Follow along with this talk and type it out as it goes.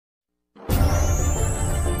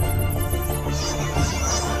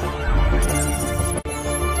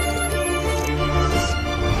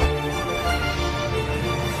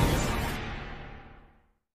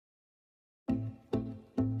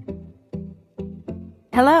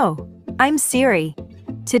Hello, I'm Siri.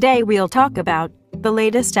 Today we'll talk about the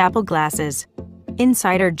latest Apple glasses.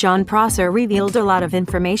 Insider John Prosser revealed a lot of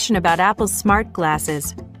information about Apple's smart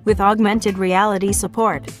glasses, with augmented reality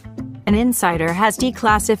support. An insider has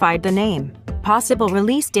declassified the name, possible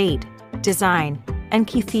release date, design, and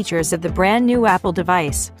key features of the brand new Apple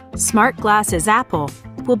device. Smart glasses Apple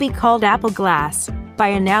will be called Apple Glass, by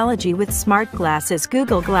analogy with smart glasses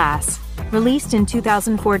Google Glass, released in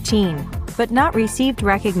 2014, but not received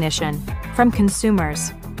recognition from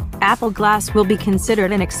consumers. Apple Glass will be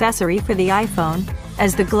considered an accessory for the iPhone,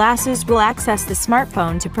 as the glasses will access the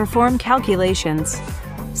smartphone to perform calculations.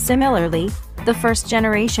 Similarly, the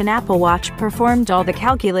first-generation Apple Watch performed all the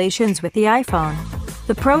calculations with the iPhone.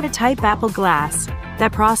 The prototype Apple Glass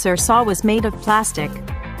that Prosser saw was made of plastic.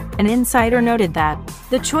 An insider noted that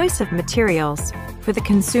the choice of materials for the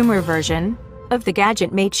consumer version of the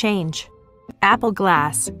gadget may change. Apple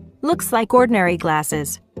Glass looks like ordinary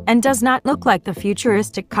glasses and does not look like the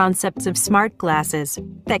futuristic concepts of smart glasses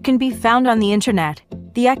that can be found on the internet,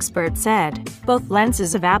 the expert said. Both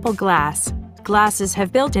lenses of Apple Glass glasses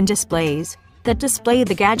have built-in displays that display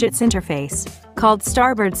the gadget's interface, called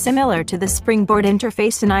Starboard, similar to the Springboard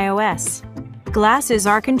interface in iOS. Glasses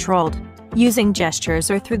are controlled using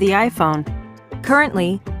gestures or through the iPhone.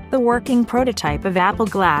 Currently, the working prototype of Apple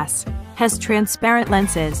Glass has transparent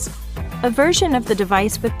lenses. A version of the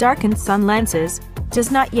device with darkened sun lenses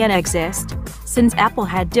does not yet exist, since Apple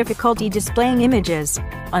had difficulty displaying images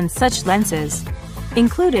on such lenses.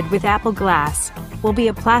 Included with Apple Glass will be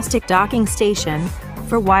a plastic docking station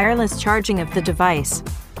for wireless charging of the device.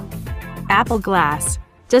 Apple Glass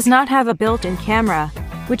does not have a built-in camera,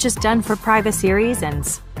 which is done for privacy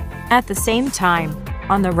reasons. At the same time,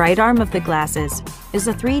 on the right arm of the glasses is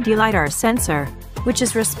a 3D LiDAR sensor, which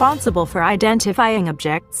is responsible for identifying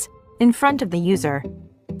objects in front of the user.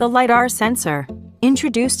 The LiDAR sensor,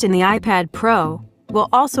 introduced in the iPad Pro, will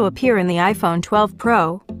also appear in the iPhone 12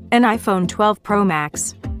 Pro and iPhone 12 Pro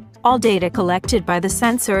Max. All data collected by the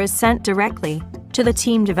sensor is sent directly to the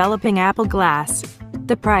team developing Apple Glass.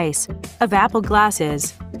 The price of Apple Glass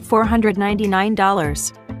is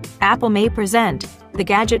 $499. Apple may present the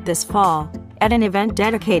gadget this fall at an event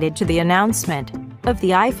dedicated to the announcement of the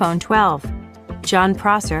iPhone 12. John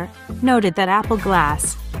Prosser noted that Apple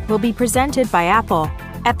Glass will be presented by Apple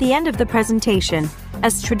at the end of the presentation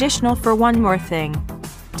as traditional for one more thing.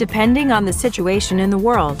 Depending on the situation in the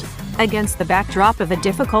world, against the backdrop of a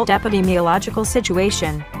difficult epidemiological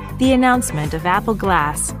situation, the announcement of Apple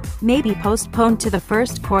Glass may be postponed to the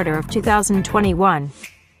first quarter of 2021.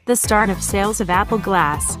 The start of sales of Apple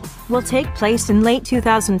Glass will take place in late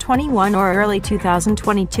 2021 or early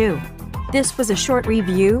 2022. This was a short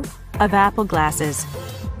review of Apple glasses.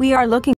 We are looking